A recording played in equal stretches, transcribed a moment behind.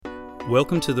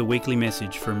Welcome to the weekly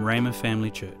message from Rhema Family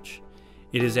Church.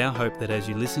 It is our hope that as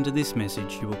you listen to this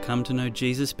message, you will come to know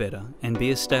Jesus better and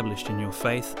be established in your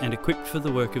faith and equipped for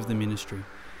the work of the ministry.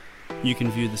 You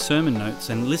can view the sermon notes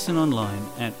and listen online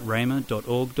at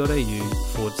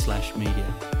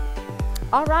rhema.org.au/media.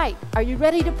 All right, are you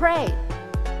ready to pray?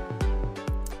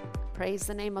 Praise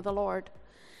the name of the Lord.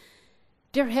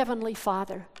 Dear Heavenly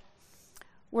Father,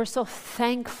 we're so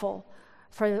thankful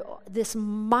for this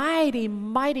mighty,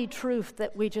 mighty truth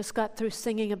that we just got through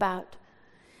singing about,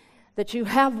 that you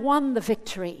have won the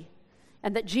victory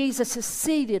and that Jesus is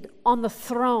seated on the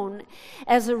throne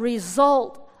as a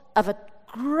result of a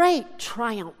great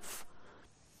triumph.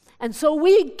 And so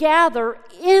we gather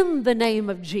in the name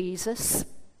of Jesus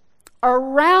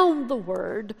around the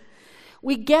Word.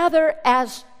 We gather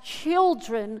as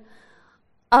children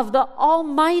of the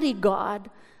Almighty God,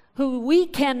 who we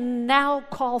can now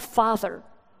call Father.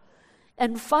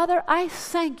 And Father, I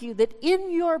thank you that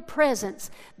in your presence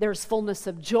there's fullness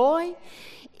of joy.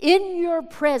 In your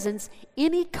presence,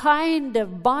 any kind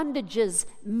of bondages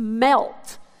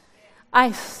melt.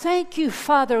 I thank you,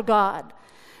 Father God,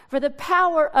 for the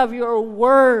power of your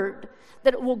word,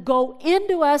 that it will go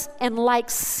into us and like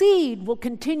seed will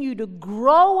continue to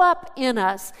grow up in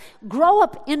us, grow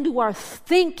up into our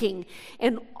thinking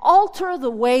and alter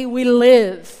the way we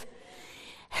live.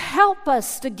 Help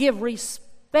us to give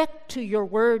respect to your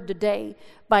word today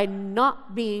by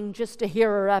not being just a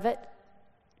hearer of it,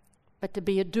 but to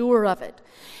be a doer of it.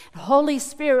 Holy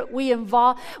Spirit, we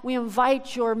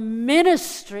invite your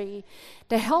ministry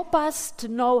to help us to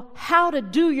know how to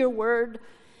do your word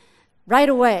right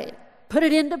away. Put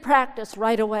it into practice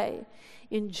right away.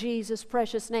 In Jesus'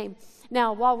 precious name.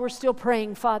 Now, while we're still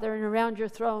praying, Father, and around your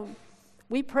throne,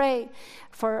 we pray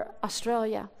for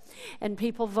Australia. And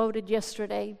people voted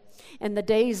yesterday and the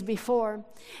days before.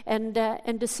 And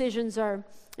decisions are,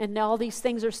 and all these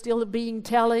things are still being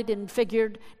tallied and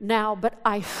figured now. But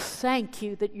I thank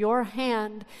you that your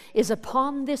hand is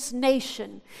upon this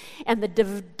nation and the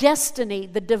destiny,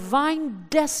 the divine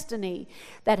destiny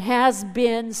that has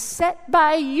been set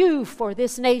by you for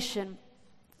this nation.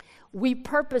 We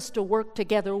purpose to work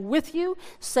together with you,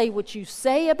 say what you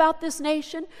say about this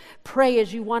nation, pray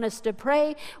as you want us to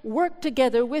pray, work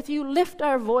together with you, lift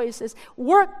our voices,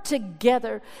 work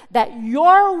together that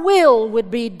your will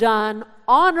would be done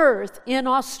on earth in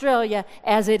Australia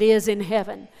as it is in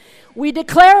heaven. We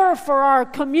declare for our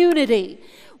community,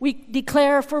 we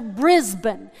declare for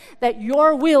Brisbane that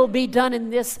your will be done in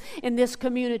this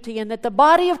community, and that the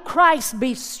body of Christ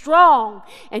be strong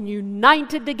and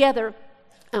united together.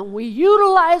 And we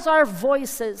utilize our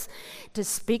voices to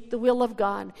speak the will of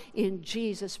God in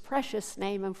Jesus' precious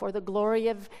name and for the glory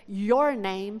of your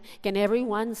name. Can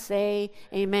everyone say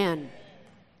amen?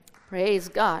 Praise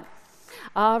God.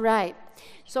 All right.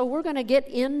 So we're going to get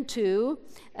into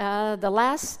the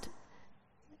last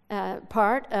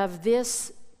part of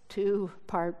this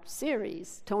two-part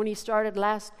series. Tony started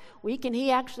last week, and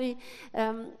he actually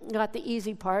got the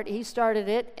easy part. He started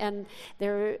it, and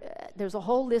there's a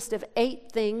whole list of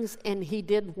 8 things, and he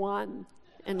did 1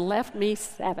 and left me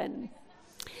 7.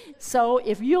 So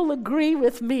if you'll agree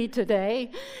with me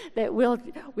today that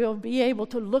we'll be able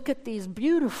to look at these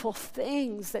beautiful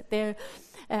things, that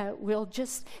we'll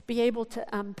just be able to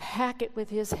unpack it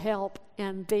with his help,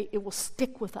 and it will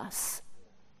stick with us.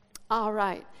 All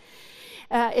right.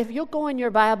 If you'll go in your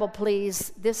Bible,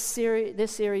 please, this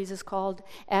series is called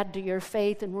Add to Your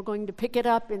Faith, and we're going to pick it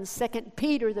up in 2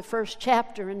 Peter, the first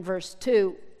chapter, in verse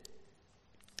 2.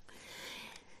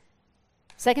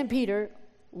 2 Peter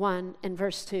 1 and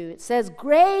verse 2. It says,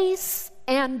 "Grace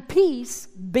and peace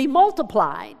be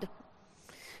multiplied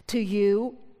to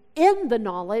you in the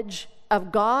knowledge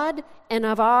of God and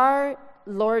of our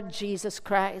Lord Jesus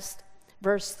Christ."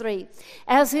 Verse 3,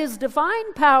 "As his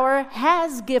divine power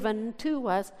has given to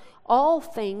us all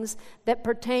things that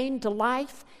pertain to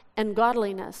life and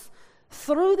godliness,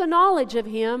 through the knowledge of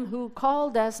him who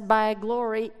called us by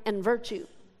glory and virtue,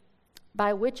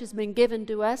 by which has been given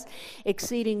to us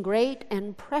exceeding great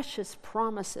and precious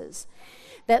promises,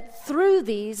 that through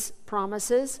these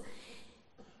promises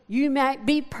you might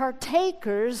be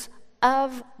partakers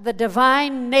of the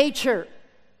divine nature."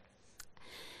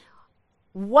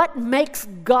 What makes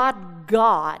God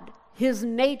God? His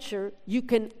nature. You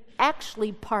can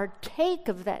actually partake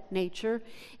of that nature,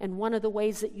 and one of the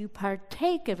ways that you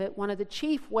partake of it, one of the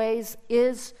chief ways,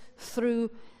 is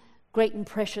through great and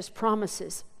precious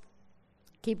promises.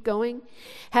 Keep going.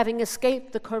 "Having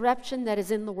escaped the corruption that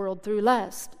is in the world through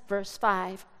lust." Verse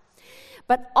 5.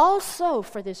 "But also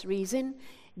for this reason,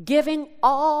 giving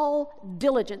all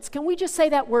diligence." Can we just say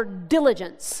that word,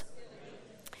 diligence?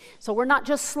 So we're not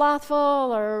just slothful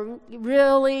or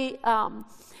really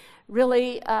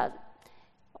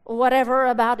whatever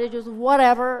about it, just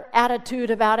whatever attitude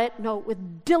about it. No,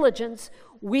 with diligence,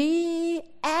 we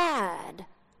add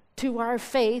to our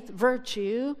faith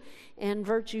virtue, and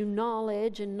virtue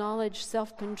knowledge, and knowledge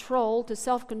self-control, to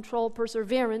self-control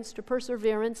perseverance, to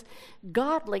perseverance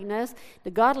godliness, to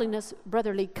godliness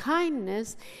brotherly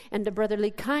kindness, and to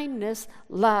brotherly kindness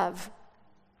love.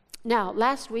 Now,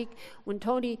 last week when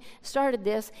Tony started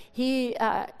this, he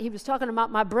was talking about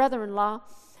my brother-in-law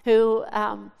who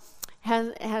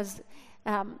has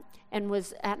and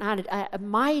was a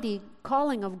mighty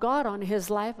calling of God on his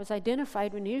life, was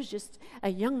identified when he was just a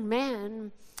young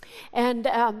man, and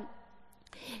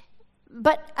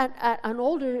but an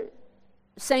older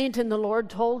saint in the Lord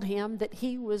told him that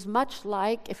he was much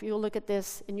like, if you'll look at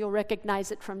this and you'll recognize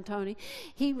it from Tony,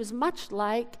 he was much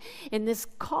like, in this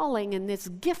calling and this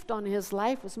gift on his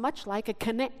life, was much like a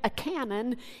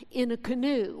cannon in a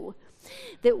canoe.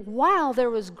 That while there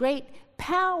was great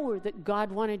power that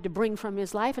God wanted to bring from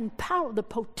his life, and power, the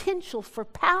potential for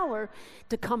power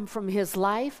to come from his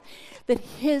life, that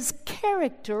his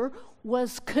character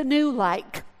was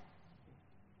canoe-like.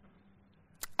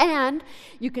 And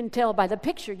you can tell by the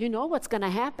picture, you know what's going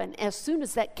to happen. As soon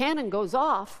as that cannon goes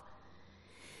off,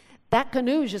 that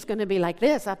canoe is just going to be like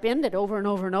this, upended over and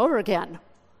over and over again.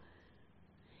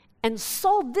 And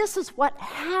so this is what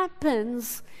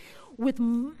happens with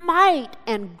might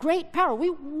and great power.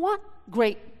 We want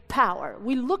great power.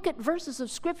 We look at verses of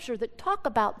Scripture that talk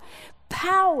about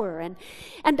power,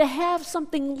 and to have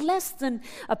something less than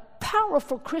a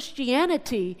powerful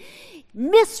Christianity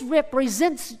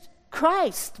misrepresents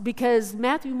Christ, because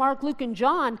Matthew, Mark, Luke, and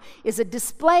John is a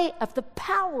display of the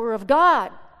power of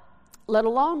God, let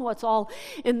alone what's all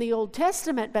in the Old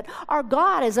Testament. But our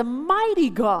God is a mighty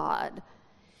God.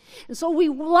 And so we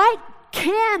like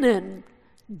canon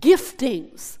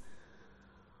giftings,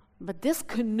 but this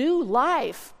canoe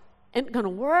life ain't going to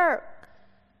work.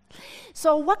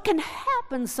 So what can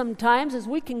happen sometimes is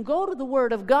we can go to the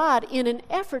Word of God in an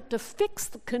effort to fix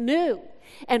the canoe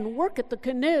and work at the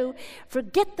canoe.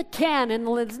 Forget the cannon.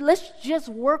 Let's just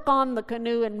work on the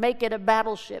canoe and make it a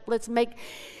battleship. Let's make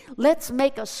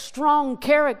a strong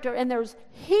character. And there's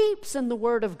heaps in the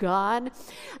Word of God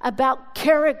about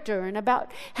character and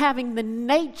about having the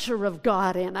nature of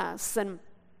God in us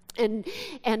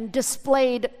and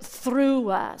displayed through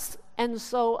us. And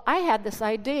so I had this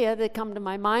idea that come to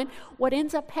my mind. What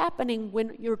ends up happening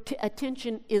when your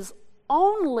attention is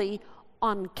only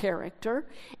on character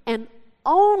and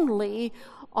only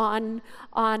on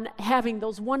having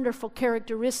those wonderful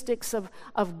characteristics of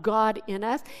God in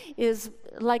us is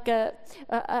like a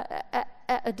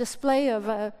display of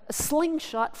a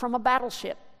slingshot from a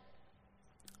battleship.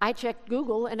 I checked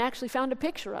Google and actually found a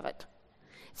picture of it.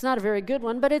 It's not a very good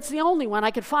one, but it's the only one I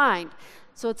could find.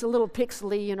 So it's a little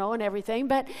pixely, and everything.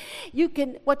 But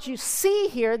what you see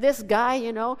here, this guy,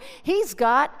 he's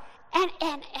got,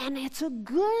 and it's a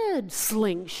good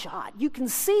slingshot. You can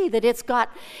see that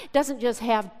doesn't just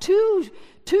have two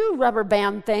rubber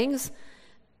band things.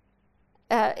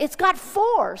 It's got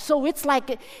 4. So it's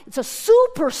a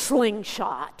super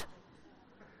slingshot.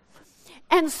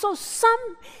 And so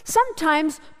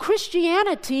sometimes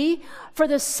Christianity, for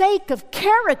the sake of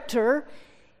character,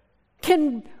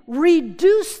 can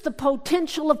reduce the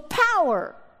potential of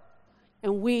power.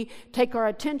 And we take our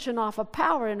attention off of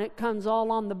power, and it comes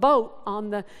all on the boat,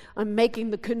 on making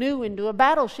the canoe into a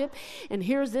battleship. And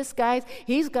here's this guy,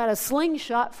 he's got a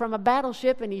slingshot from a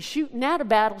battleship, and he's shooting at a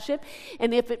battleship.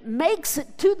 And if it makes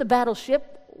it to the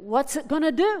battleship, what's it going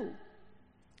to do?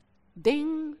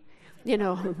 Ding,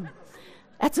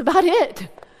 That's about it.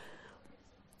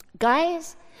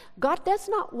 Guys, God does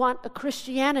not want a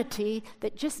Christianity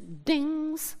that just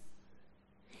dings.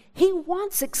 He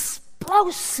wants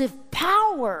explosive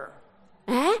power.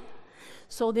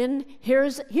 So then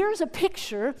here's a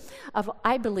picture of,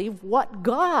 I believe, what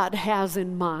God has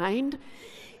in mind.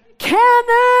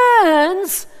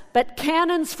 Cannons, but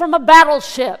cannons from a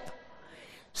battleship.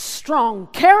 Strong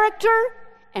character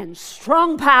and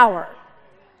strong power.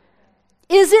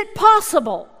 Is it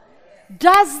possible?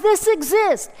 Does this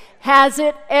exist? Has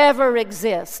it ever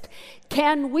existed?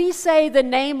 Can we say the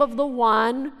name of the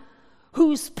one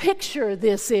whose picture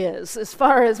this is, as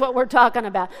far as what we're talking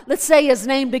about? Let's say his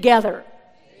name together.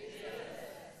 Jesus.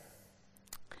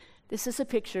 This is a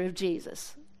picture of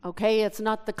Jesus, okay? It's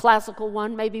not the classical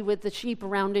one, maybe with the sheep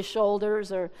around his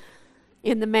shoulders or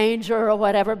in the manger or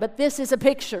whatever, but this is a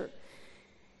picture.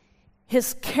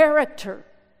 His character,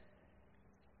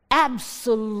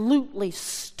 absolutely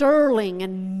sterling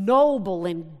and noble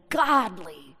and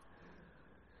godly,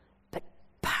 but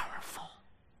powerful.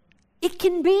 It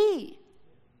can be.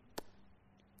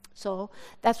 So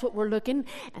that's what we're looking,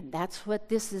 and that's what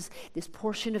this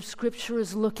portion of Scripture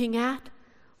is looking at,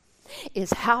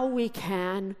 is how we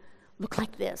can look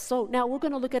like this. So now we're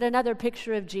going to look at another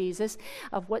picture of Jesus,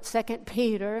 of what 2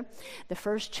 Peter, the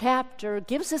first chapter,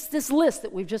 gives us this list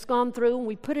that we've just gone through, and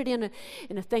we put it in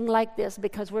a thing like this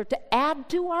because we're to add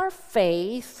to our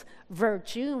faith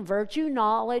virtue, and virtue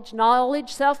knowledge,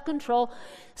 self-control,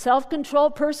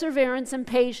 perseverance, and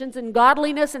patience, and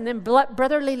godliness, and then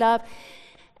brotherly love,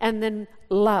 and then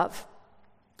love.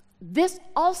 This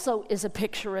also is a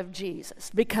picture of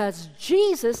Jesus because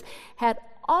Jesus had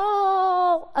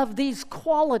all of these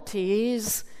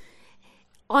qualities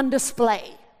on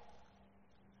display.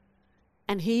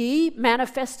 And he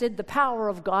manifested the power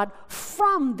of God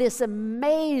from this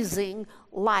amazing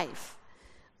life.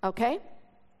 Okay?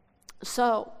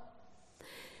 So,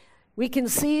 we can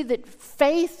see that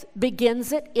faith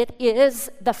begins it. It is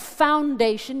the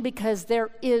foundation because there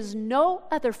is no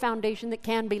other foundation that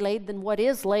can be laid than what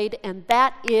is laid, and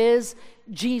that is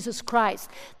Jesus Christ.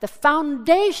 The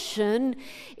foundation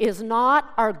is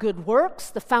not our good works.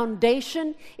 The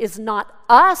foundation is not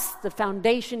us. The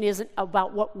foundation isn't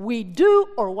about what we do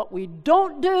or what we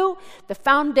don't do. The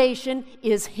foundation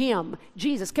is Him,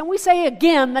 Jesus. Can we say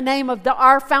again the name of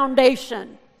our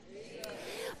foundation?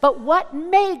 But what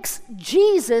makes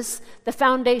Jesus the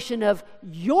foundation of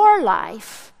your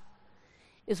life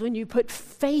is when you put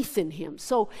faith in Him.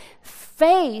 So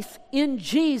faith in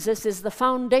Jesus is the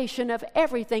foundation of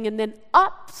everything. And then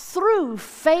up through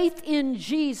faith in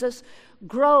Jesus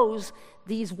grows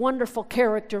these wonderful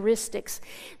characteristics.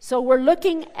 So we're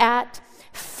looking at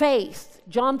faith.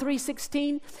 John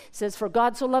 3:16 says, "For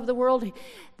God so loved the world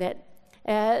that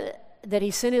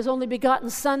He sent His only begotten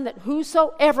Son, that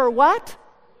whosoever" what?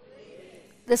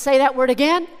 Let's say that word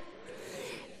again.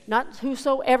 Not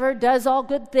whosoever does all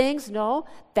good things. No,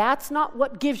 that's not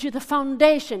what gives you the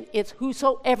foundation. It's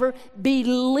whosoever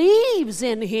believes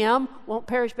in Him won't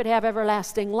perish but have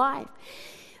everlasting life.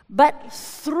 But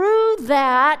through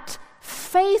that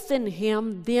faith in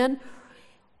Him, then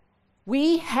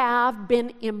we have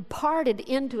been imparted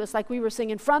into us, like we were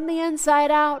singing, from the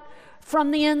inside out.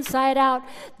 From the inside out.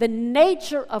 The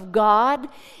nature of God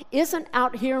isn't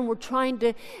out here and we're trying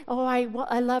to, I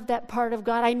love that part of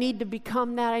God. I need to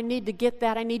become that. I need to get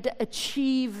that. I need to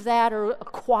achieve that or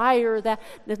acquire that.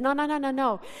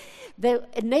 No. The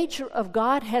nature of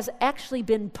God has actually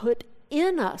been put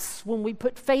in us when we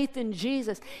put faith in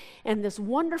Jesus. And this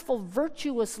wonderful,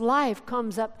 virtuous life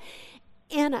comes up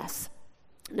in us.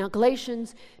 Now,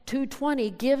 Galatians 2:20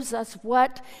 gives us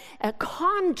what a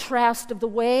contrast of the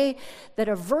way that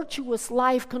a virtuous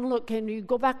life can look. Can you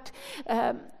go back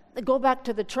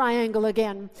to the triangle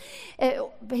again?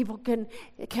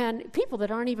 People that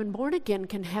aren't even born again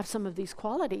can have some of these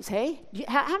qualities. Hey,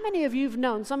 how many of you have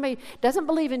known somebody doesn't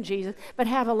believe in Jesus but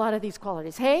have a lot of these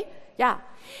qualities? Hey, yeah.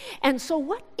 And so,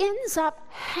 what ends up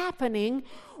happening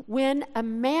when a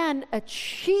man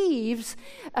achieves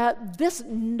this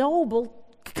noble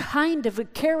kind of a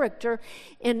character,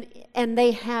 and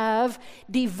they have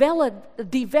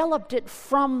developed it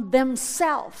from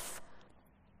themselves?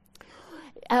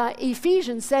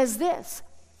 Ephesians says this.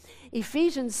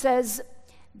 Ephesians says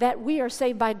that we are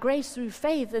saved by grace through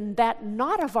faith, and that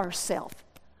not of ourselves.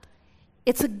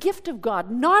 It's a gift of God,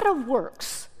 not of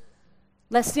works,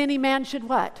 lest any man should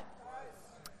what?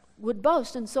 Would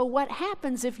boast. And so what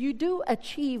happens if you do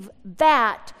achieve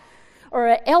that,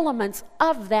 or elements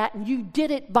of that, and you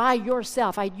did it by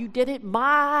yourself? You did it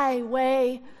my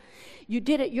way. You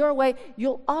did it your way.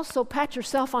 You'll also pat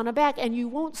yourself on the back, and you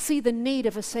won't see the need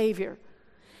of a Savior.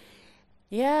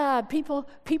 Yeah, people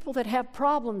that have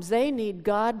problems, they need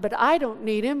God, but I don't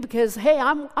need Him because, hey,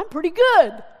 I'm pretty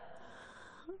good.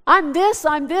 I'm this,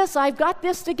 I've got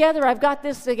this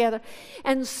together.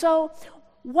 And so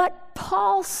what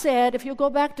Paul said, if you'll go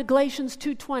back to Galatians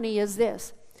 2:20, is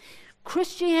this.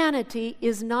 Christianity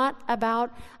is not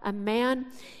about a man,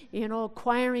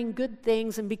 acquiring good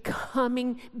things and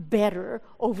becoming better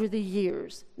over the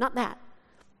years. Not that.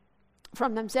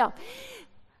 From themselves.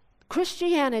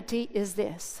 Christianity is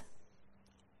this.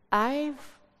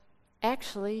 I've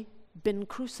actually been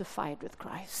crucified with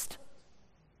Christ.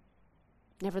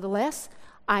 Nevertheless,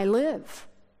 I live.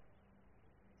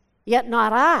 Yet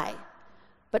not I,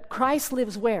 but Christ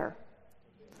lives where?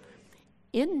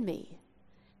 In me.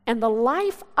 And the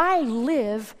life I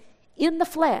live in the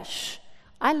flesh,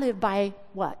 I live by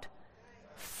what?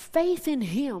 Faith in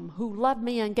Him who loved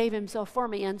me and gave Himself for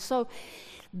me. And so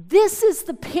this is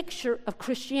the picture of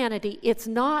Christianity. It's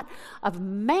not of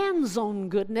man's own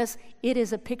goodness. It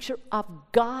is a picture of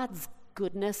God's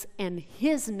goodness and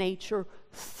His nature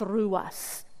through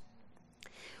us.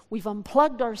 We've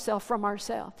unplugged ourselves from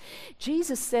ourselves.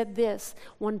 Jesus said this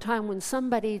one time when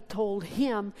somebody told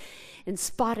him and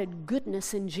spotted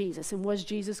goodness in Jesus. And was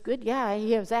Jesus good? Yeah,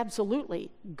 he was absolutely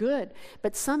good.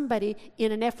 But somebody,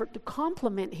 in an effort to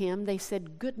compliment him, they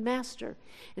said, "Good master."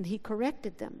 And he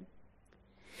corrected them.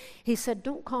 He said,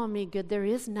 "Don't call me good. There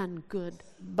is none good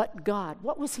but God."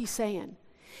 What was he saying?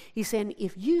 He's saying,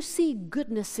 if you see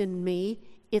goodness in me,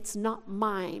 it's not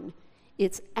mine.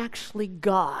 It's actually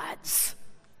God's.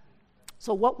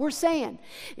 So what we're saying,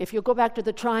 if you'll go back to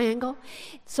the triangle,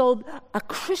 so a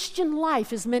Christian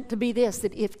life is meant to be this,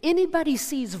 that if anybody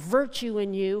sees virtue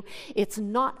in you, it's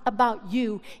not about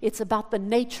you, it's about the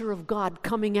nature of God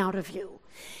coming out of you.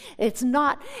 It's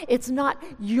not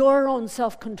your own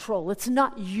self-control. It's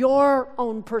not your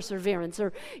own perseverance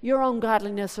or your own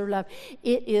godliness or love.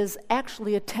 It is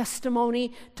actually a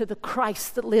testimony to the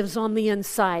Christ that lives on the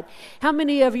inside. How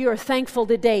many of you are thankful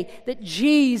today that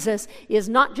Jesus is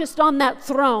not just on that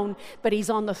throne, but he's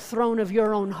on the throne of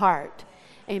your own heart?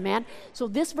 Amen. So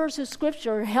this verse of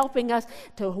Scripture are helping us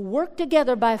to work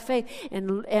together by faith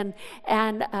and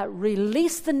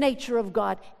release the nature of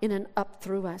God in and up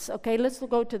through us. Okay, let's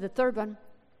go to the third one.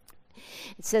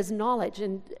 It says knowledge,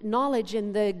 and knowledge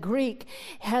in the Greek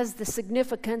has the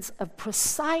significance of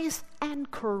precise and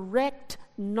correct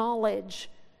knowledge.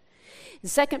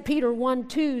 2 Peter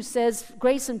 1:2 says,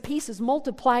 "Grace and peace is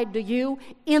multiplied to you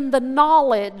in the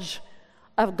knowledge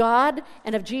of God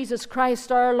and of Jesus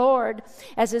Christ our Lord,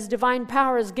 as his divine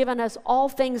power has given us all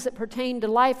things that pertain to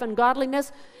life and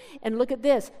godliness." And look at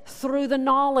this, through the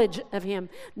knowledge of him.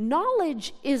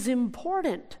 Knowledge is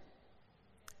important.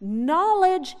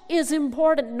 Knowledge is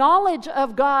important. Knowledge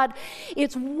of God.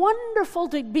 It's wonderful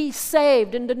to be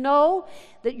saved and to know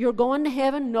that you're going to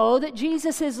heaven, know that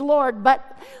Jesus is Lord,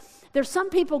 but there's some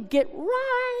people get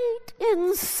right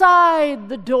inside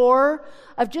the door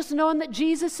of just knowing that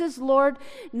Jesus is Lord,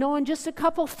 knowing just a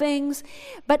couple things.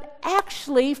 But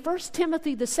actually, 1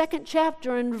 Timothy, the 2nd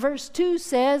chapter and verse 2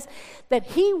 says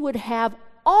that he would have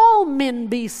all men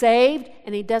be saved,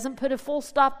 and he doesn't put a full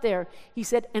stop there. He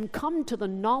said, and come to the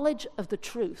knowledge of the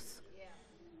truth. Yeah.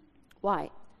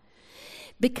 Why?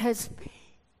 Because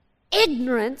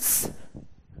ignorance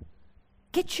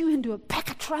gets you into a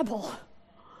peck of trouble.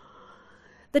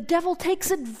 The devil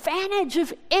takes advantage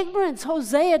of ignorance.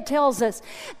 Hosea tells us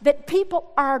that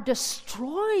people are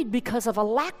destroyed because of a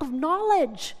lack of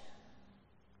knowledge.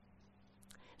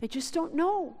 They just don't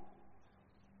know.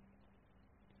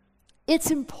 It's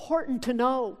important to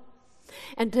know,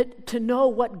 and to know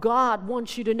what God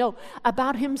wants you to know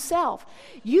about himself.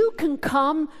 You can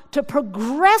come to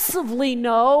progressively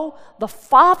know the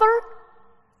Father,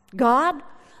 God,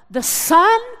 the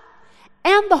Son,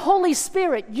 and the Holy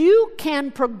Spirit. You can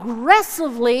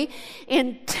progressively,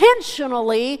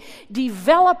 intentionally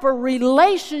develop a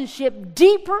relationship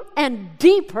deeper and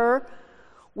deeper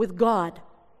with God.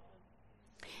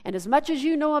 And as much as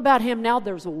you know about him now,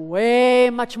 there's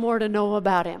way much more to know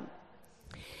about him.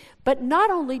 But not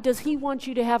only does he want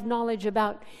you to have knowledge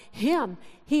about him,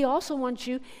 he also wants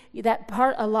you,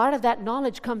 a lot of that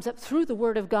knowledge comes up through the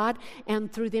Word of God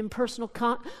and through the impersonal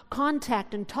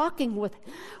contact and talking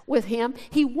with him.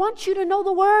 He wants you to know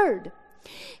the Word.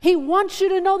 He wants you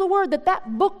to know the Word,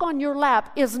 that book on your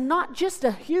lap is not just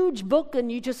a huge book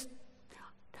and you just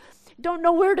don't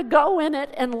know where to go in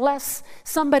it unless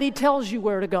somebody tells you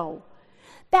where to go.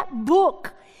 That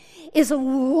book is a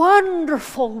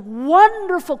wonderful,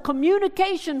 wonderful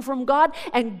communication from God,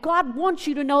 and God wants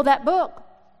you to know that book.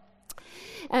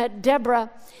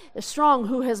 Deborah Strong,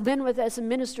 who has been with us and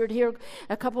ministered here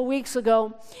a couple weeks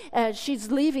ago, she's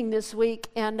leaving this week,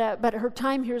 but her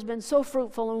time here has been so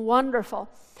fruitful and wonderful.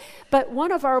 But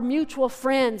one of our mutual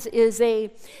friends is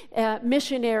a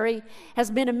missionary,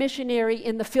 has been a missionary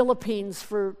in the Philippines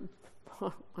for,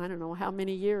 I don't know how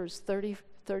many years, 30,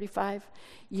 35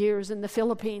 years in the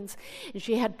Philippines. And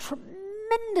she had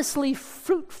tremendously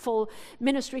fruitful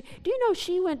ministry. Do you know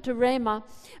she went to Rhema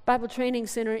Bible Training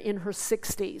Center in her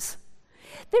 60s?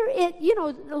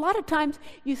 A lot of times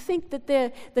you think that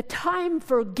the time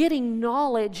for getting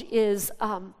knowledge is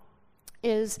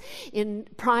in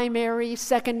primary,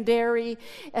 secondary,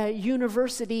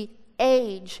 university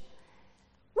age.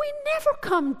 We never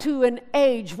come to an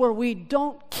age where we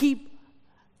don't keep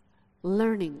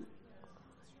learning.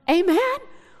 Amen?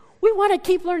 We want to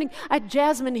keep learning.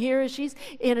 Jasmine here, she's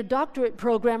in a doctorate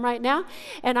program right now,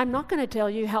 and I'm not going to tell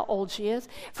you how old she is.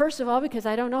 First of all, because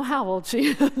I don't know how old she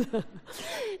is.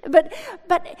 But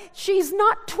she's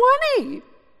not 20,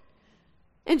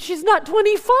 and she's not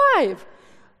 25.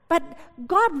 But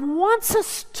God wants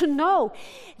us to know.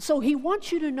 So He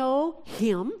wants you to know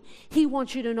Him. He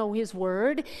wants you to know His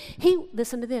Word.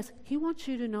 Listen to this. He wants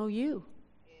you to know you.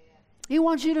 He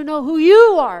wants you to know who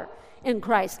you are in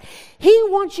Christ. He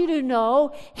wants you to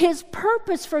know His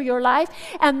purpose for your life,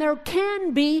 and there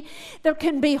can be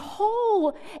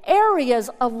whole areas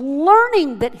of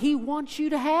learning that He wants you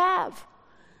to have.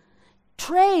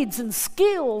 Trades and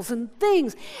skills and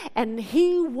things, and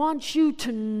He wants you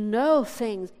to know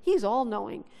things. He's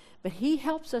all-knowing, but He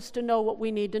helps us to know what we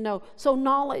need to know. So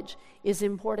knowledge is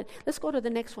important. Let's go to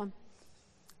the next one.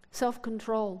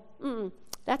 Self-control.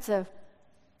 That's a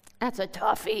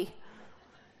toughie.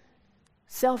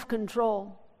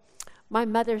 Self-control. My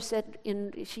mother said,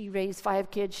 she raised 5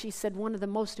 kids, she said one of the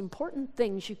most important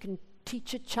things you can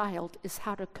teach a child is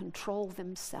how to control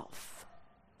themselves.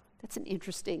 That's an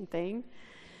interesting thing.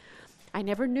 I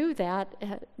never knew that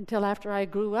until after I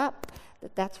grew up,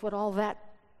 that's what all that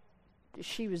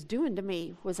she was doing to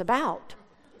me was about.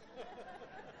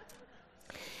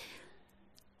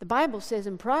 The Bible says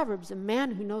in Proverbs, a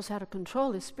man who knows how to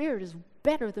control his spirit is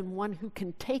better than one who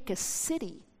can take a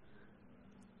city.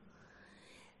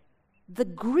 The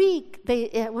Greek,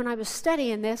 when I was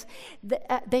studying this,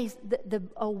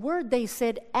 a word they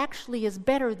said actually is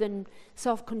better than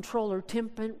self-control or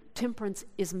temperance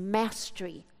is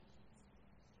mastery.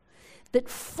 That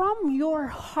from your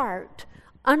heart,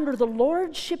 under the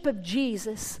lordship of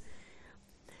Jesus,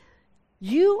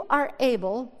 you are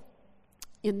able,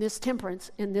 in this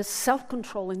temperance, in this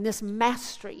self-control, in this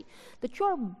mastery, that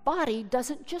your body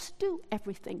doesn't just do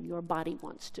everything your body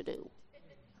wants to do.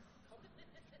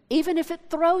 Even if it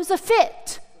throws a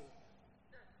fit,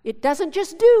 it doesn't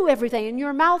just do everything, and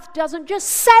your mouth doesn't just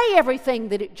say everything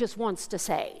that it just wants to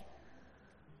say.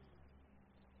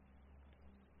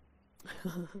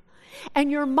 And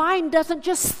your mind doesn't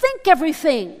just think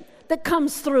everything that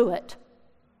comes through it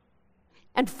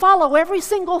and follow every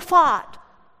single thought.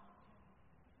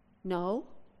 No,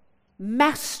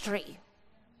 mastery.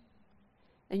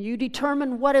 And you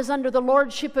determine what is under the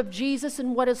lordship of Jesus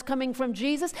and what is coming from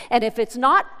Jesus. And if it's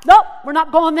not, nope, we're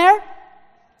not going there.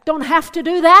 Don't have to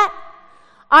do that.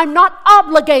 I'm not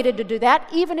obligated to do that,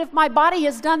 even if my body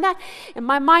has done that and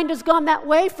my mind has gone that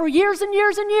way for years and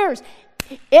years and years.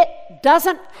 It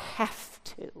doesn't have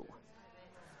to.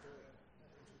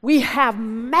 We have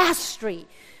mastery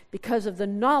because of the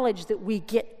knowledge that we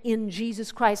get in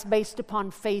Jesus Christ based upon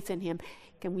faith in Him.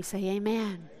 Can we say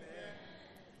amen?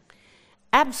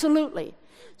 Absolutely.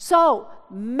 So,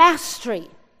 mastery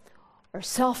or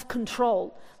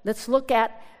self-control. Let's look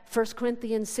at 1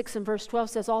 Corinthians 6 and verse 12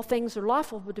 says, all things are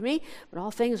lawful to me, but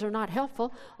all things are not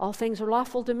helpful. All things are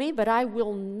lawful to me, but I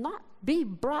will not be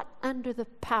brought under the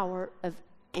power of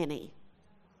any.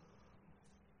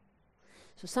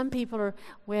 So some people are,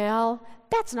 well,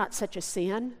 that's not such a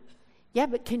sin. Yeah,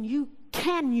 but can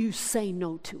you say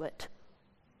no to it?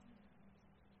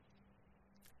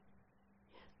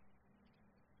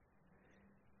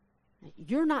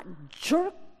 You're not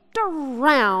jerked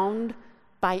around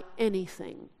by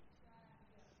anything.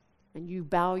 And you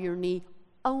bow your knee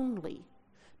only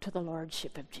to the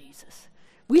lordship of Jesus.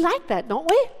 We like that, don't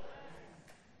we?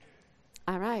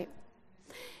 All right.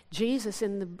 Jesus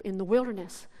in the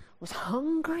wilderness was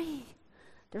hungry.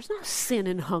 There's no sin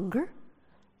in hunger.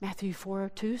 Matthew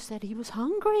 4:2 said he was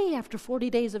hungry after 40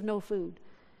 days of no food.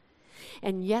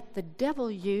 And yet the devil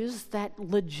used that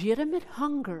legitimate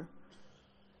hunger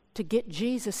to get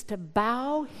Jesus to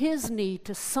bow his knee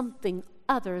to something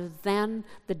other than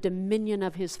the dominion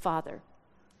of his Father.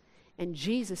 And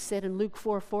Jesus said in Luke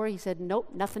 4:4, he said, nope,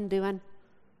 nothing doing.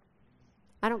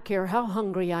 I don't care how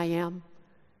hungry I am.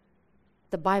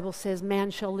 The Bible says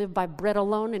man shall live by bread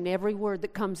alone, and every word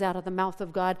that comes out of the mouth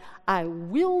of God. I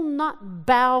will not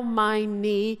bow my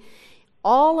knee.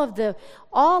 All of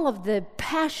the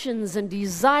passions and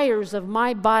desires of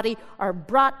my body are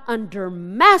brought under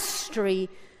mastery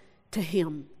to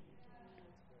Him.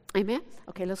 Amen?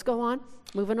 Okay, let's go on.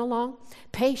 Moving along.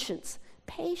 Patience.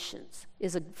 Patience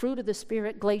is a fruit of the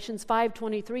Spirit. Galatians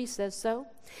 5:23 says so.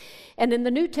 And in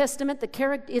the New Testament,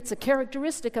 it's a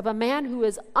characteristic of a man who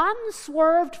is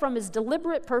unswerved from his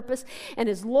deliberate purpose and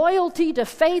his loyalty to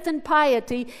faith and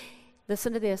piety.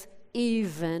 Listen to this.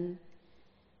 Even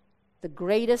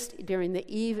during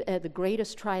the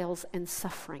greatest trials and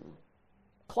suffering.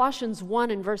 Colossians 1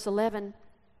 and verse 11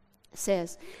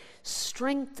 says,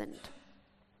 strengthened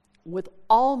with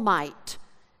all might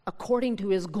according to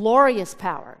His glorious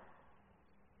power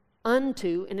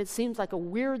unto, and it seems like a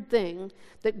weird thing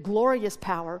that glorious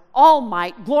power, all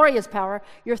might, glorious power,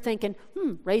 you're thinking,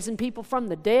 raising people from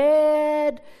the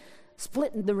dead,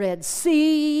 splitting the Red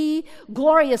Sea.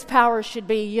 Glorious power should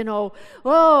be,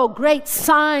 great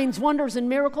signs, wonders, and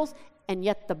miracles. And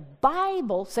yet the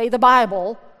Bible, say the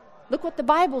Bible, look what the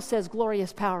Bible says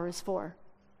glorious power is for.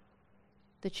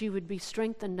 That you would be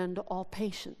strengthened unto all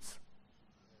patience.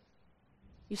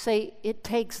 You say it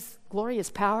takes glorious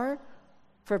power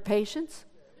for patience?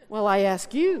 Well, I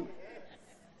ask you,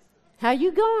 how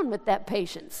you going with that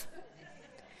patience?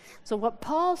 So what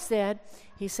Paul said,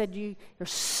 he said you're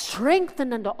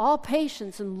strengthened unto all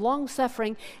patience and long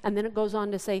suffering, and then it goes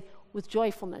on to say with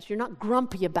joyfulness. You're not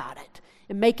grumpy about it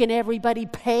and making everybody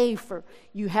pay for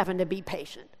you having to be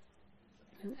patient.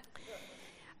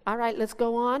 All right, let's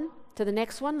go on to the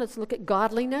next one. Let's look at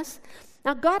godliness.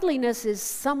 Now, godliness is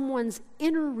someone's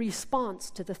inner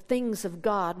response to the things of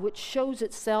God, which shows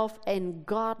itself in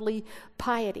godly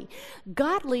piety.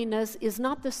 Godliness is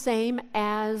not the same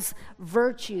as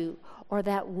virtue or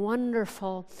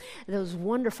those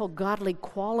wonderful godly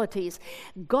qualities.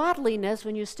 Godliness,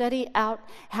 when you study out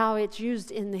how it's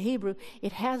used in the Hebrew,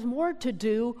 it has more to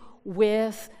do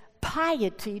with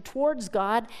piety towards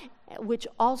God, which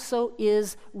also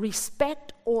is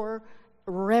respect or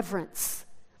reverence.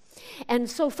 And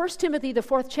so 1 Timothy, the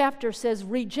 4th chapter says,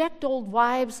 reject old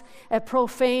wives,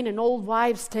 profane and old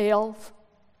wives' tales,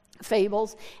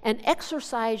 fables, and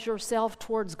exercise yourself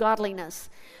towards godliness.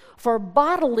 For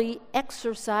bodily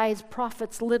exercise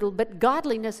profits little, but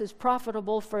godliness is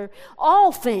profitable for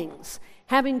all things,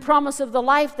 having promise of the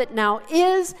life that now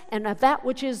is and of that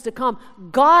which is to come.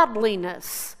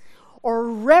 Godliness or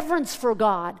reverence for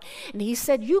God. And he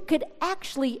said you could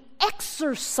actually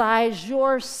exercise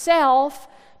yourself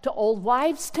to old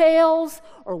wives' tales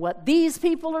or what these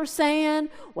people are saying,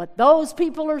 what those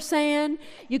people are saying.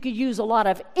 You could use a lot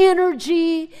of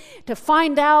energy to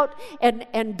find out and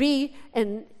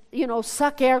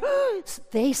suck air.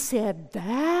 They said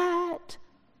that.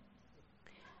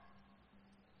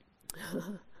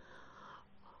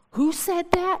 Who said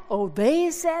that? Oh,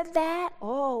 they said that?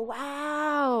 Oh,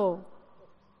 wow.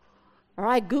 All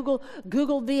right,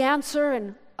 Googled the answer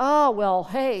and,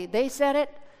 hey, they said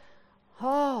it.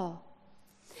 Oh.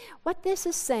 What this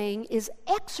is saying is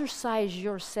exercise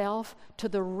yourself to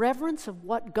the reverence of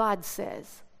what God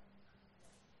says.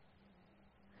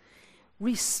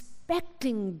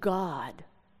 Respecting God.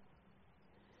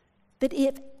 That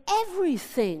if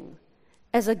everything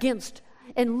is against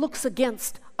and looks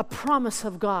against a promise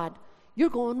of God, you're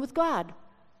going with God.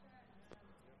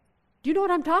 Do you know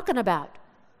what I'm talking about?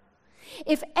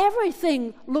 If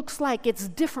everything looks like it's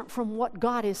different from what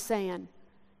God is saying,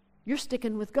 you're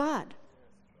sticking with God.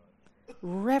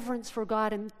 Reverence for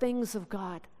God and things of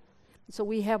God. So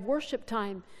we have worship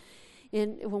time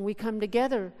when we come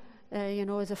together,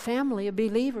 as a family of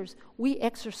believers. We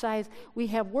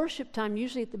have worship time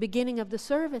usually at the beginning of the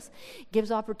service. It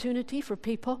gives opportunity for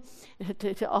people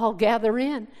to all gather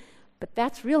in. But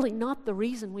that's really not the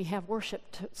reason we have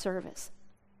worship service.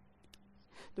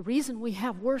 The reason we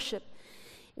have worship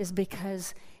is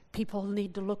because people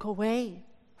need to look away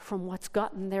from what's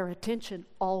gotten their attention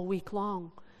all week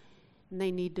long. And they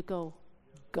need to go,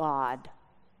 God.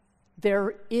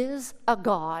 There is a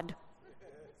God.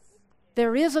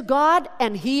 There is a God,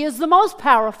 and He is the most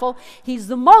powerful. He's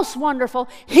the most wonderful.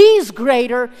 He's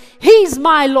greater. He's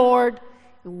my Lord.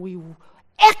 And we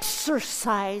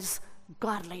exercise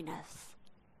godliness,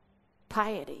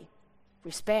 piety,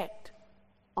 respect,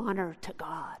 honor to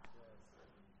God.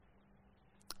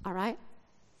 All right?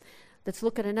 Let's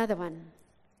look at another one.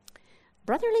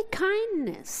 Brotherly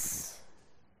kindness.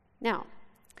 Now,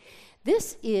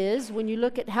 this is, when you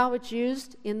look at how it's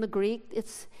used in the Greek,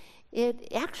 it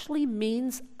actually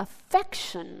means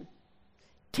affection,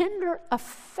 tender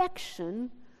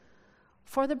affection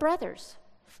for the brothers.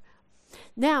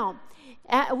 Now,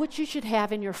 which you should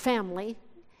have in your family,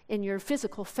 in your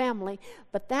physical family,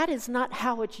 but that is not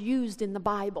how it's used in the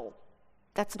Bible.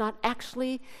 That's not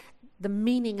actually the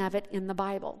meaning of it in the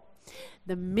Bible.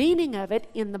 The meaning of it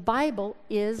in the Bible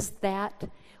is that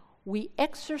we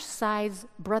exercise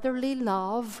brotherly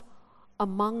love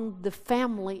among the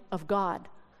family of God.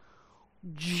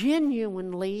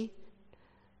 Genuinely,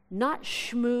 not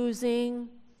schmoozing,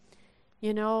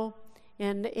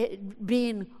 and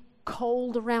being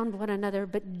cold around one another,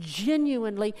 but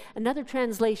genuinely. Another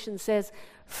translation says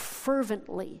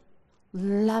fervently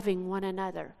loving one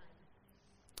another.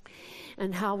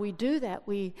 And how we do that,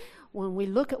 when we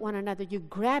look at one another, you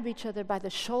grab each other by the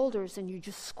shoulders and you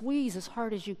just squeeze as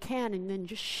hard as you can and then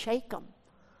just shake them.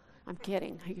 I'm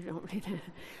kidding. You don't read it.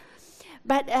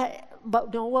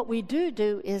 But no, what we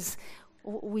do is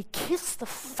we kiss the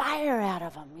fire out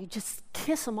of them. We just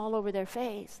kiss them all over their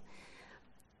face.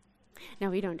 No,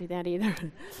 we don't do that either.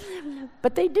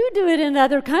 But they do it in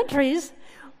other countries.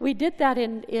 We did that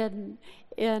in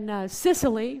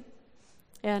Sicily,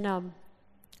 and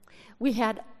we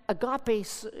had agape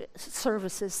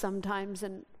services sometimes.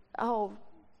 And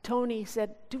Tony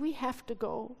said, "Do we have to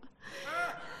go?"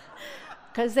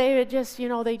 Because they were just,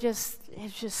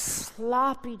 it's just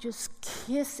sloppy, just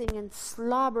kissing and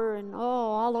slobber and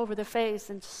all over the face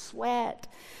and sweat.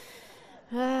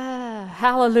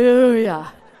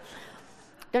 Hallelujah.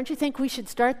 Don't you think we should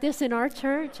start this in our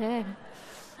church? Eh?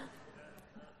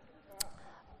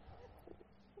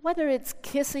 Whether it's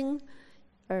kissing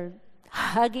or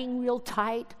hugging real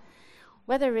tight,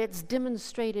 whether it's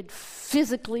demonstrated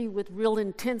physically with real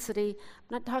intensity,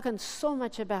 I'm not talking so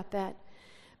much about that,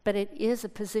 but it is a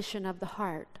position of the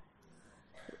heart.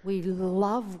 We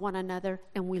love one another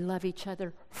and we love each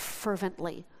other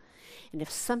fervently. And if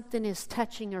something is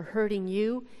touching or hurting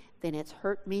you, then it's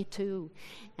hurt me too.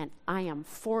 And I am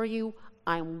for you.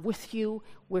 I'm with you.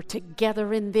 We're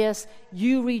together in this.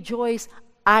 You rejoice.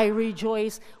 I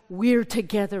rejoice. We're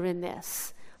together in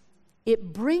this.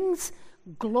 It brings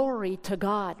glory to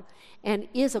God and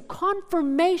is a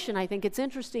confirmation. I think it's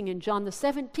interesting in John the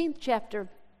 17th chapter,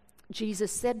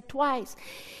 Jesus said twice,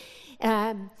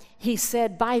 he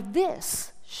said, "By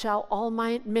this shall all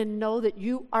men know that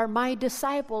you are my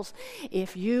disciples,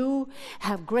 if you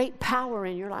have great power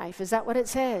in your life." Is that what it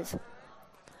says?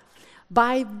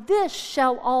 By this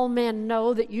shall all men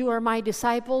know that you are my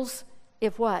disciples,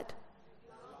 if what?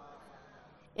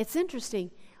 It's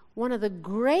interesting. One of the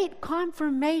great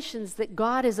confirmations that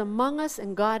God is among us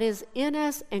and God is in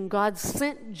us and God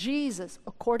sent Jesus,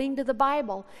 according to the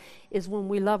Bible, is when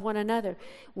we love one another.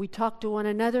 We talk to one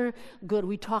another good.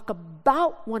 We talk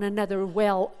about one another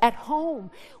well at home.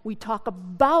 We talk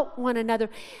about one another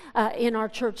in our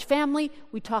church family.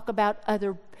 We talk about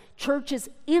other churches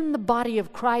in the body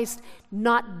of Christ,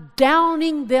 not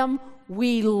downing them.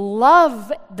 We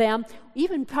love them,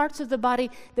 even parts of the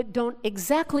body that don't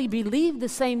exactly believe the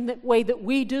same way that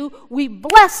we do. We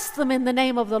bless them in the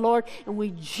name of the Lord, and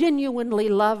we genuinely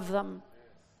love them.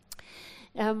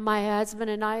 My husband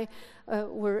and I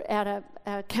were at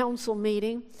a council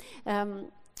meeting.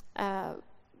 It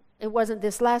wasn't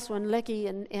this last one. Lecky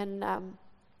and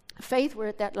Faith were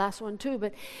at that last one too,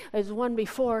 but it was one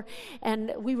before.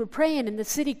 And we were praying in the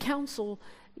city council,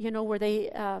 where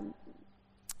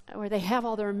they have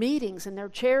all their meetings and their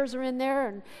chairs are in there,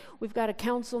 and we've got a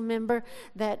council member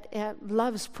that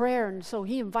loves prayer, and so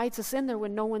he invites us in there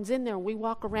when no one's in there. We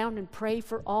walk around and pray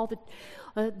for all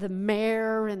the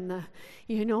mayor and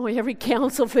every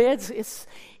council. That's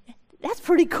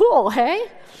pretty cool, hey?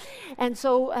 And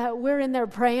so we're in there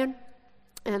praying.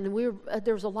 And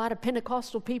there was a lot of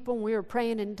Pentecostal people, and we were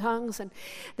praying in tongues. And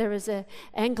there was an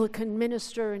Anglican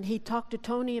minister, and he talked to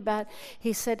Tony about.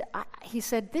 He said,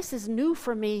 "This is new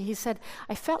for me." He said,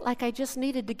 "I felt like I just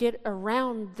needed to get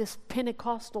around this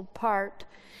Pentecostal part."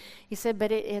 He said,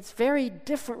 "But it's very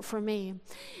different for me."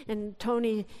 And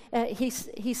Tony, he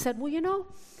said, "Well,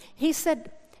 he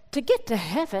said, to get to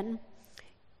heaven,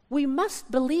 we must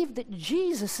believe that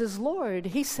Jesus is Lord."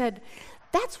 He said,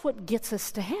 "That's what gets us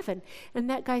to heaven." And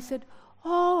that guy said,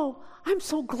 "Oh, I'm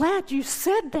so glad you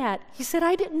said that." He said,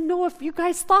 "I didn't know if you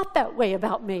guys thought that way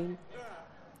about me."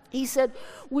 He said,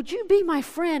 "Would you be my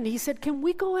friend?" He said, "Can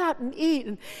we go out and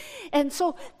eat?" And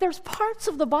so there's parts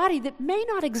of the body that may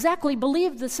not exactly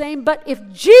believe the same, but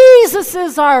if Jesus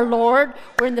is our Lord,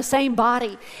 we're in the same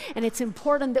body. And it's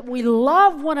important that we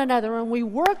love one another and we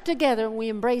work together and we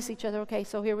embrace each other. Okay,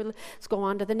 so let's go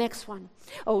on to the next one.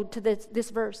 To this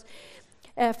verse.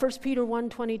 1 Peter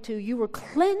 1:22, "You were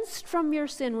cleansed from your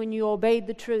sin when you obeyed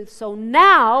the truth. So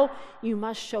now you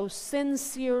must show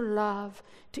sincere love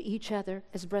to each other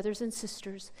as brothers and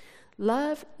sisters.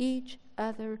 Love each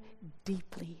other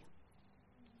deeply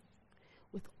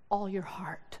with all your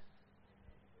heart."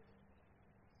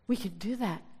 We can do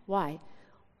that. Why?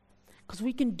 Because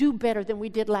we can do better than we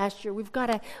did last year. We've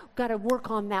got to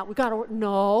work on that. We've got to work.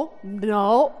 No.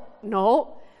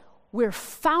 We're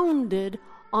founded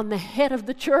on the head of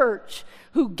the church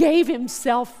who gave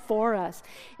himself for us.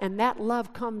 And that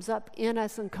love comes up in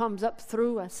us and comes up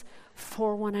through us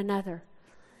for one another.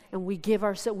 And we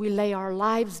lay our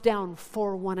lives down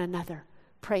for one another.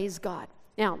 Praise God.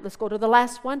 Now, let's go to the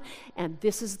last one. And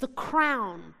this is the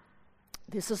crown.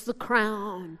 This is the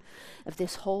crown of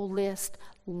this whole list.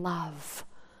 Love.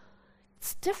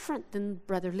 It's different than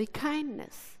brotherly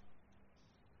kindness.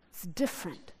 It's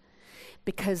different.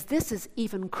 Because this is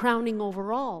even crowning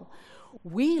over all.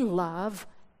 We love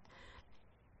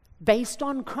based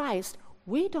on Christ.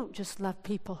 We don't just love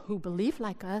people who believe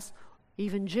like us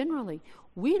even generally.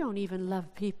 We don't even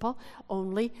love people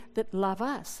only that love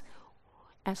us.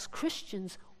 As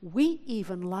Christians, we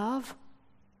even love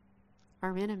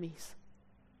our enemies.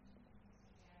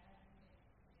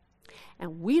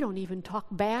 And we don't even talk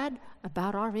bad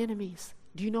about our enemies.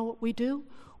 Do you know what we do?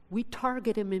 We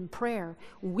target them in prayer.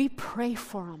 We pray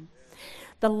for them.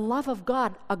 The love of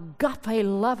God, agape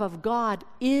love of God,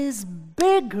 is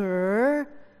bigger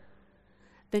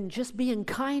than just being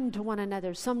kind to one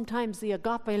another. Sometimes the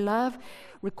agape love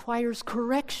requires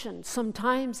correction.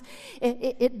 Sometimes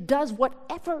it does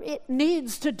whatever it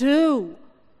needs to do.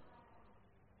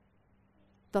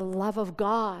 The love of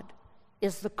God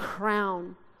is the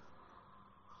crown,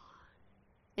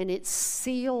 and it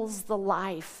seals the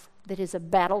life that is a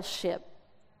battleship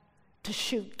to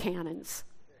shoot cannons.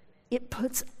 It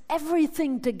puts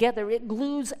everything together. It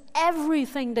glues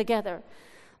everything together.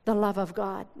 The love of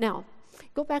God. Now,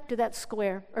 go back to that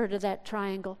square, or to that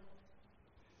triangle.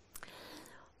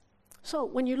 So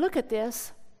when you look at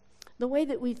this, the way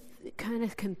that we kind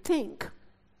of can think,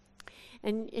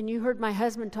 and you heard my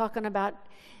husband talking about,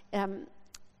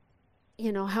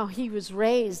 how he was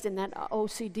raised in that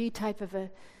OCD type of a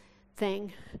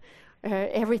thing.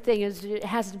 Everything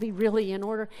has to be really in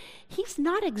order. He's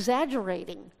not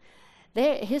exaggerating.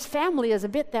 His family is a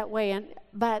bit that way,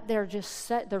 but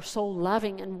they're so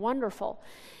loving and wonderful.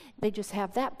 They just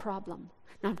have that problem.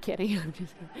 No, I'm kidding.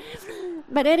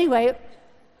 But anyway,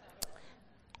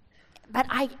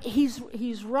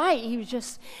 he's right. He was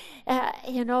just,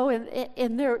 and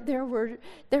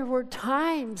there were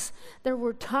times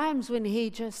when he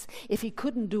just, if he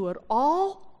couldn't do it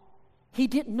all, he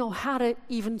didn't know how to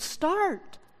even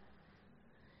start.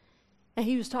 And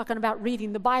he was talking about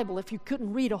reading the Bible. If you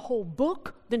couldn't read a whole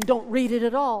book, then don't read it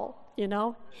at all,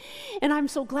 And I'm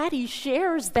so glad he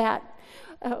shares that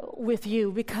with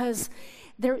you, because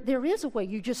there is a way.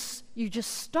 You just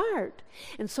start.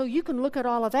 And so you can look at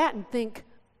all of that and think,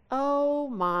 oh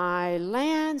my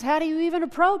lands, how do you even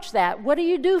approach that? What do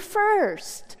you do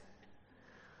first?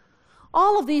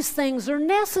 All of these things are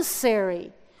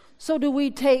necessary. So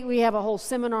we have a whole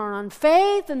seminar on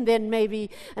faith, and then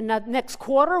maybe next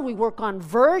quarter we work on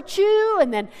virtue,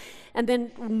 and then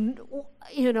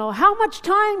how much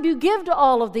time do you give to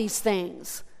all of these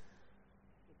things?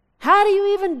 How do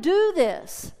you even do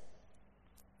this?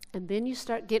 And then you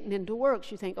start getting into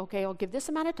works. You think, okay, I'll give this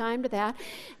amount of time to that,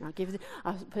 and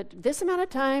I'll put this amount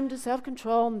of time to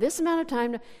self-control, and this amount of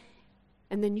time to,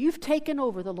 and then you've taken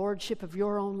over the lordship of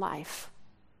your own life.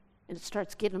 And it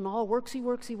starts getting all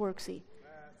worksy.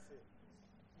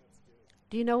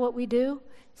 Do you know what we do?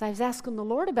 So I was asking the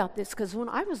Lord about this, because when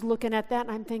I was looking at that,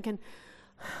 and I'm thinking,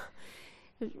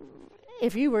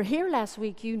 if you were here last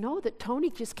week, you know that Tony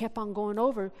just kept on going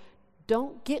over,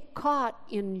 don't get caught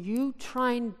in you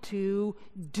trying to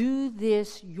do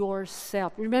this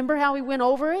yourself. Remember how we went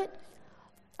over it?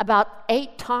 About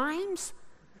 8 times?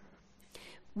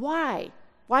 Why?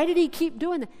 Why did he keep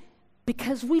doing that?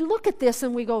 Because we look at this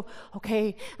and we go,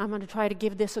 okay, I'm going to try to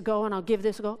give this a go, and I'll give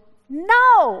this a go.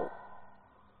 No!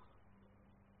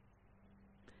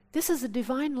 This is a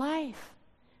divine life.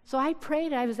 So I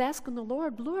prayed, I was asking the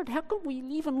Lord, how can we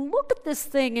even look at this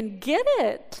thing and get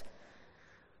it?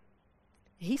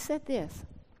 He said this,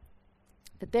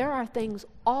 that there are things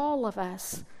all of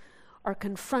us are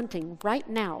confronting right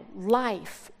now.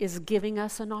 Life is giving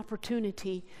us an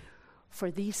opportunity for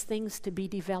these things to be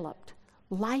developed.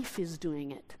 Life is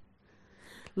doing it.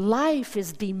 Life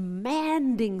is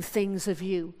demanding things of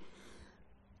you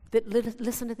that,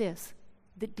 listen to this,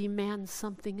 that demands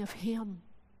something of Him.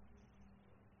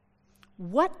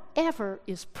 Whatever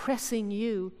is pressing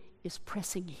you is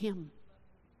pressing Him.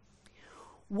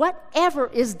 Whatever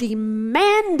is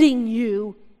demanding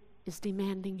you is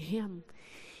demanding Him.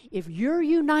 If you're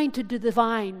united to the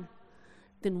vine,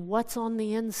 then what's on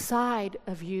the inside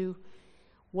of you,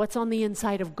 what's on the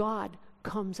inside of God,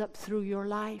 comes up through your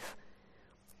life.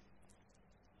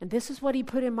 And this is what He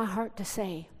put in my heart to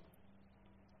say.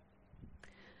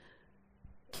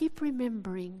 Keep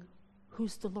remembering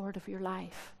who's the Lord of your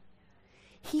life.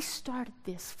 He started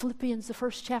this. Philippians, the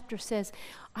 1st chapter says,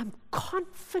 I'm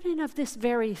confident of this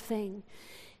very thing.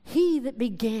 He that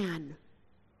began,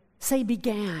 say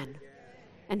began.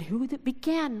 And who that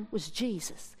began was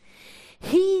Jesus.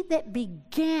 He that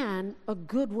began a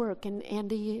good work, and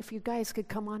Andy, if you guys could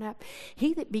come on up.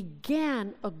 He that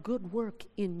began a good work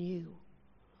in you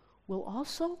will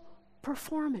also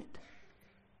perform it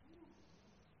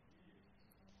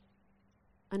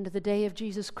unto the day of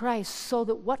Jesus Christ, so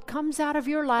that what comes out of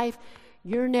your life,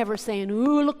 you're never saying,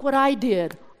 ooh, look what I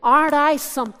did. Aren't I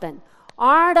something?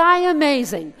 Aren't I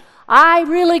amazing? I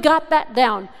really got that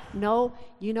down. No,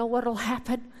 you know what will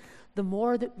happen? The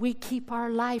more that we keep our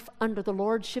life under the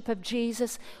lordship of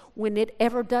Jesus, when it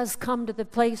ever does come to the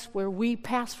place where we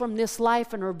pass from this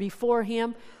life and are before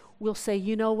him, we'll say,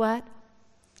 you know what?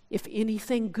 If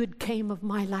anything good came of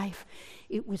my life,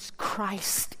 it was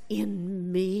Christ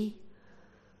in me.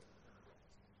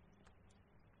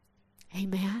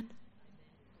 Amen?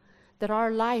 That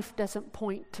our life doesn't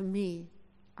point to me,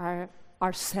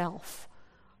 ourself.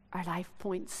 Our life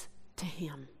points to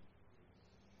him.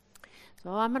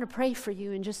 So I'm going to pray for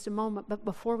you in just a moment, but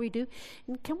before we do,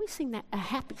 can we sing a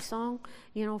happy song,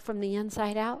 from the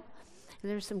inside out?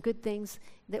 And there's some good things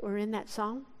that were in that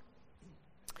song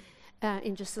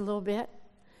in just a little bit.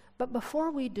 But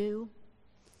before we do,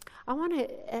 I want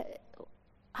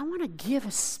to give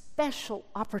a special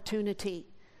opportunity.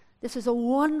 This is a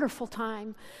wonderful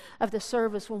time of the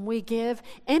service when we give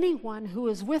anyone who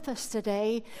is with us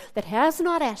today that has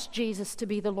not asked Jesus to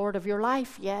be the Lord of your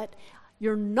life yet.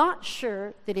 You're not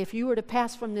sure that if you were to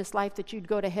pass from this life that you'd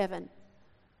go to heaven.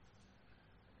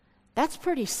 That's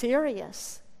pretty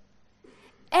serious.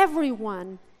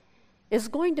 Everyone is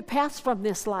going to pass from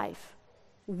this life.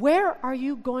 Where are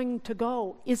you going to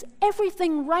go? Is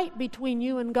everything right between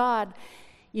you and God?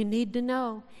 You need to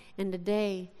know, and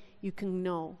today you can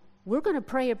know. We're going to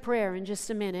pray a prayer in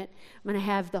just a minute. I'm going to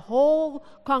have the whole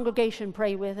congregation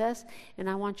pray with us, and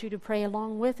I want you to pray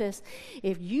along with us.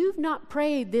 If you've not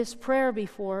prayed this prayer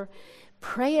before,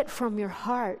 pray it from your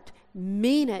heart.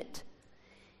 Mean it.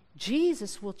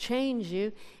 Jesus will change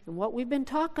you, and what we've been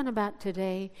talking about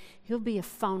today, he'll be a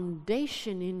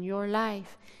foundation in your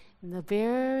life, and the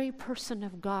very person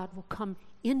of God will come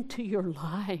into your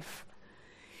life.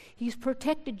 He's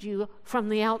protected you from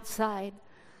the outside.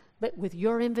 But with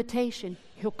your invitation,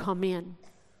 he'll come in.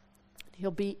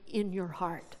 He'll be in your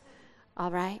heart.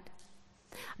 All right?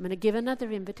 I'm going to give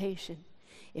another invitation.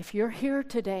 If you're here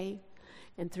today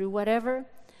and through whatever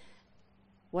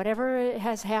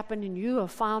has happened and you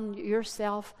have found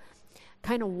yourself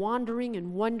kind of wandering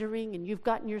and wondering and you've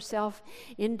gotten yourself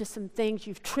into some things,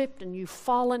 you've tripped and you've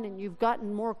fallen and you've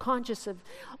gotten more conscious of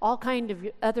all kind of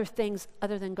other things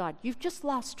other than God. You've just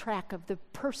lost track of the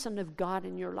person of God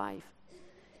in your life.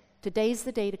 Today's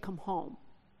the day to come home.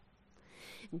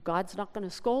 And God's not going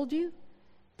to scold you,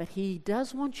 but he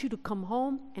does want you to come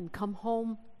home and come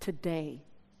home today.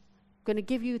 I'm going to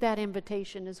give you that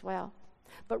invitation as well.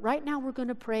 But right now we're going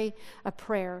to pray a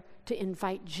prayer to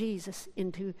invite Jesus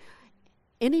into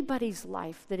anybody's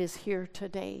life that is here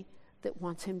today that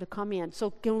wants him to come in.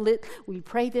 So we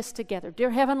pray this together. Dear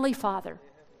Heavenly Father,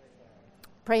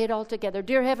 pray it all together.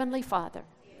 Dear Heavenly Father,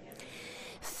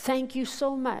 thank you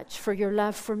so much for your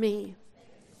love for me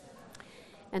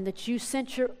and that you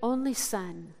sent your only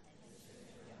Son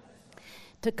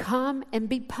to come and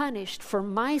be punished for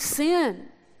my sin,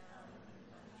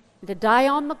 to die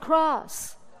on the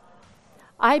cross.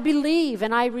 I believe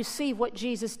and I receive what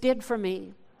Jesus did for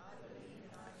me.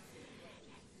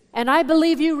 And I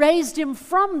believe you raised him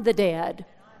from the dead.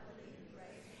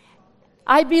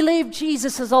 I believe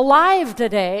Jesus is alive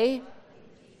today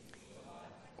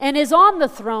and is on the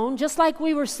throne, just like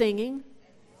we were singing.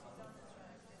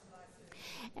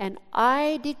 And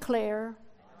I declare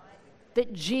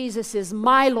that Jesus is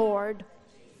my Lord.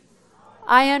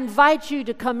 I invite you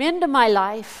to come into my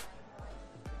life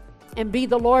and be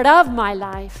the Lord of my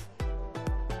life.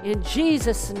 In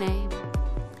Jesus' name,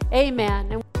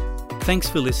 amen. Thanks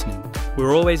for listening.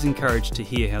 We're always encouraged to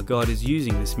hear how God is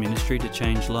using this ministry to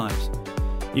change lives.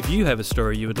 If you have a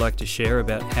story you would like to share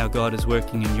about how God is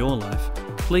working in your life,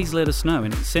 please let us know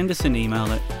and send us an email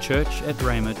at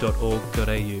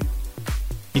church@rhema.org.au.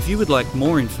 If you would like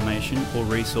more information or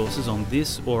resources on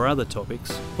this or other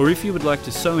topics, or if you would like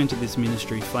to sow into this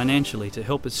ministry financially to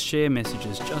help us share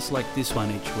messages just like this one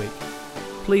each week,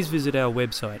 please visit our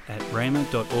website at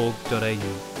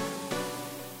rhema.org.au.